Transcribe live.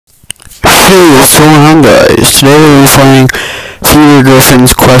on, guys? Today we're playing Fever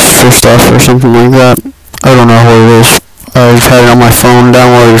Griffin's Quest for Stuff or something like that. I don't know what it is. I've had it on my phone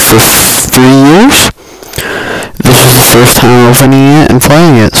downloaded for 3 years. This is the first time opening it and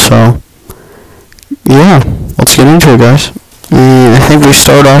playing it, so yeah, let's get into it, guys. And I think we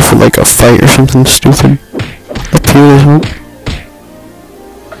start off with like a fight or something stupid up here, isn't it?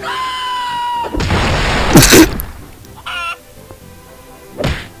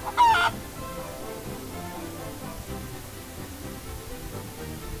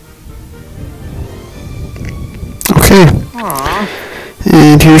 Okay,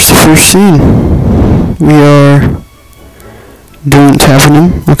 and here's the first scene. We are tapping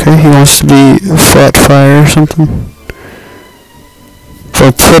him. Okay, he wants to be flat fire or something.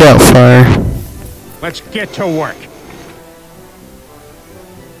 Or put out fire. Let's get to work.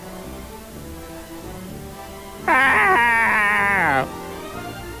 Ah!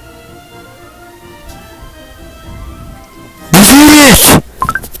 Yes!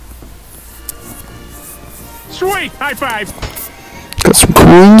 Sweet! High five! Got some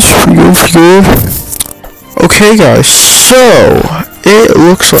coins for you. Okay, guys, so it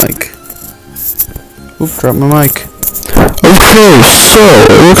looks like. Oop, dropped my mic. Okay, so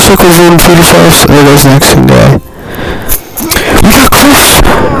it looks like we're voting for the fast. Oh, that's the next guy. We got Cliff!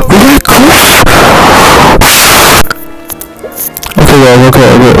 Okay, guys,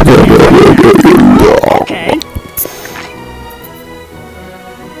 Okay.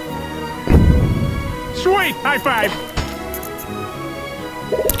 Sweet! High five!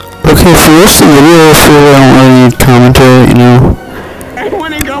 Okay, for the rest of the video, I feel I don't really need commentary, you know. I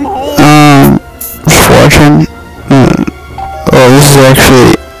wanna come home! Just watching. Oh, this is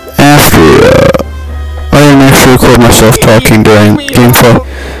actually after, I didn't actually record myself talking during gameplay.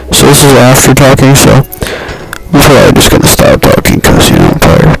 So this is after talking, so I'm probably just gonna stop talking because, you know, I'm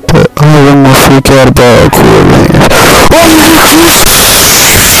tired. But I'm gonna freak out about how cool everything is.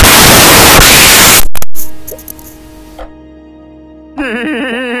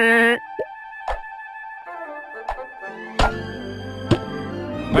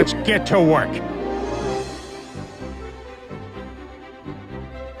 Let's get to work.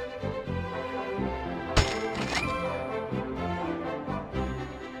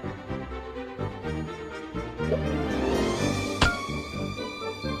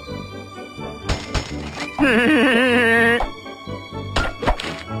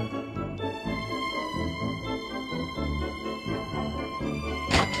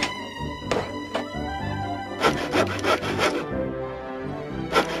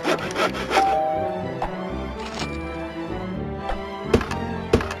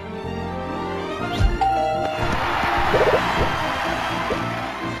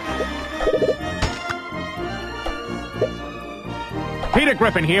 Peter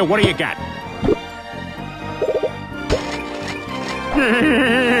Griffin here, what do you got?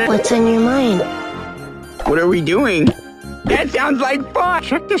 What's on your mind? What are we doing? That sounds like fun!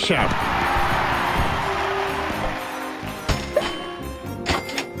 Check this out.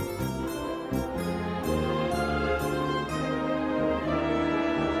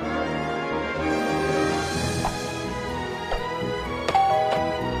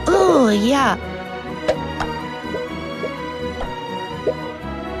 Oh, yeah.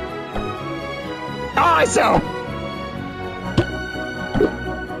 Awesome!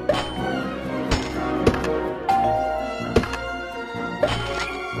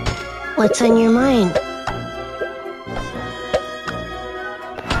 What's on your mind?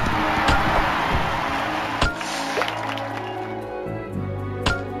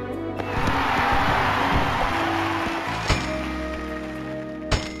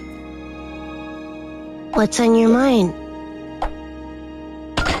 What's on your mind?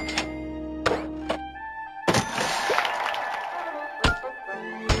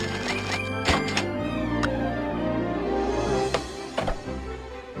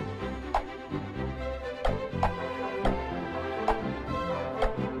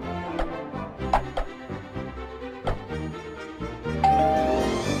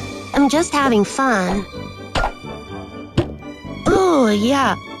 I'm just having fun. Oh,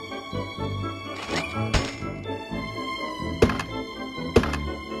 yeah.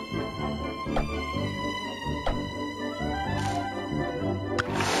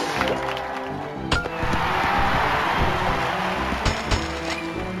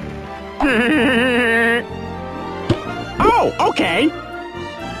 Oh, okay.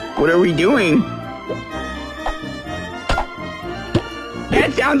 What are we doing?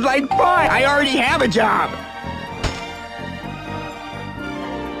 That sounds like fun! I already have a job!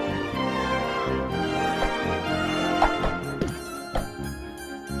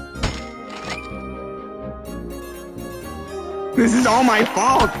 This is all my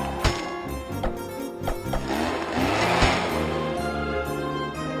fault.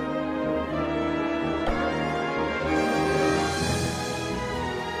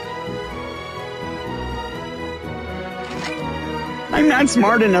 I'm not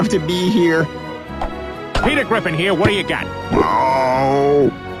smart enough to be here. Peter Griffin here, what do you got?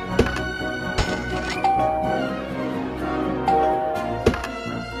 Oh.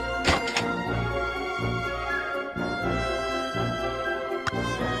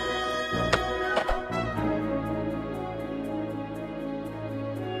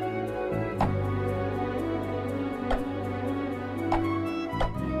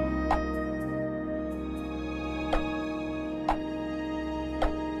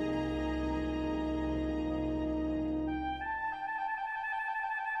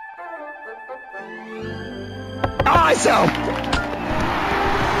 Awesome!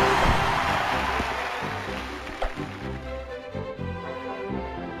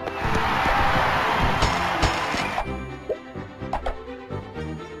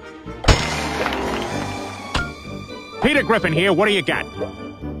 Peter Griffin here, what do you got?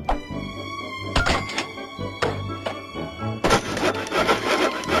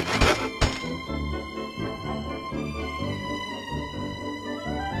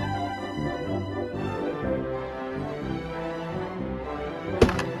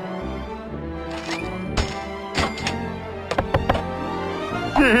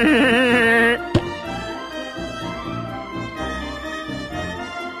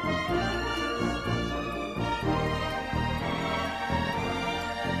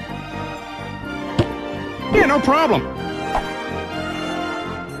 Yeah, no problem.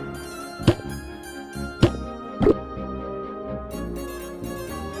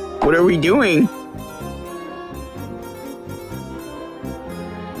 What are we doing?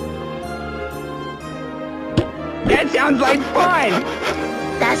 That sounds like fun!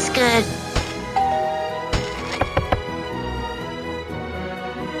 That's good.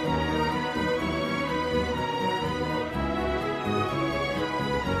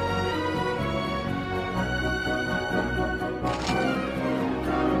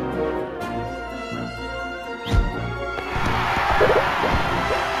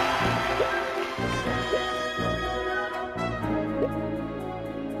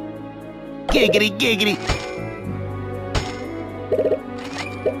 Giggity, giggity.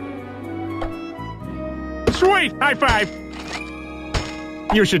 Sweet! High five!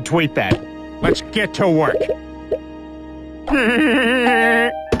 You should tweet that. Let's get to work.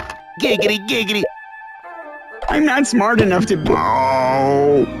 Giggity, giggity. I'm not smart enough to be.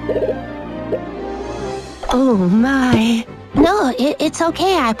 Oh. Oh my. No, it's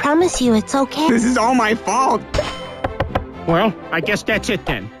okay. I promise you it's okay. This is all my fault. Well, I guess that's it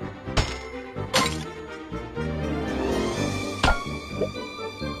then.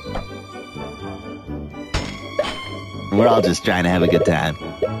 We're all just trying to have a good time.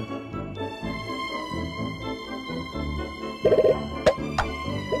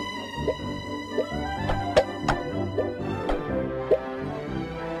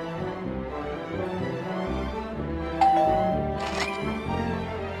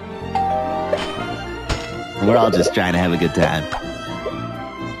 We're all just trying to have a good time.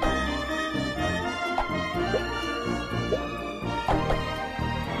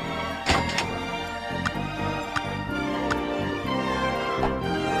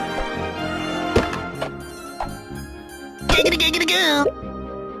 Giggity, giggity, goo.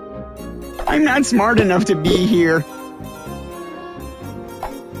 I'm not smart enough to be here.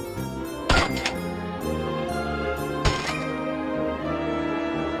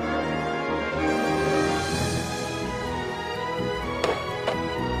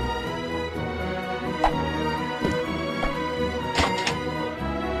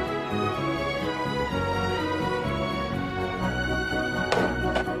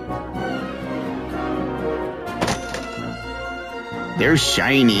 They're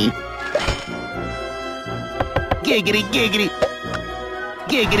shiny. Giggity, giggity.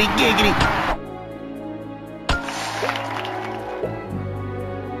 Giggity, giggity.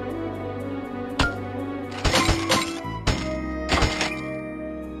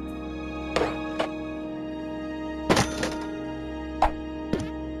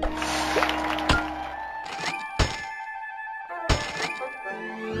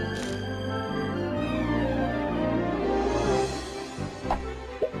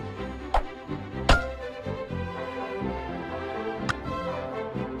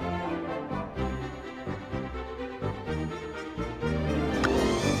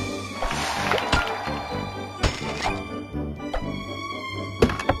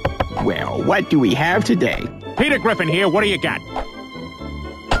 Well, what do we have today? Peter Griffin here. What do you got?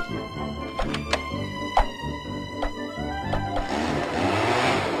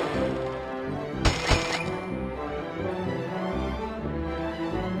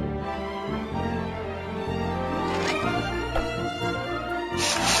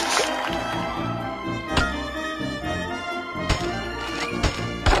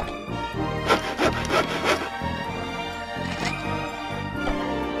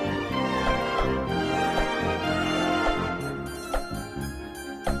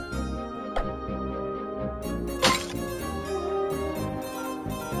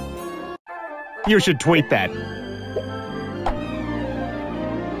 You should tweet that.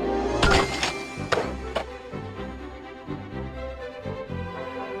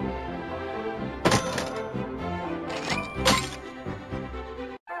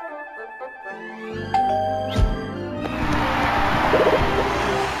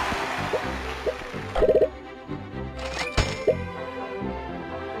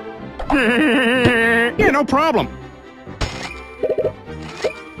 Yeah, no problem.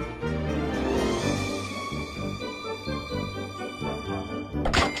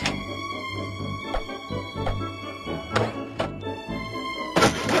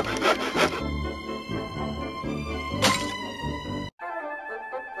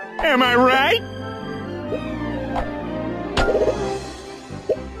 Am I right?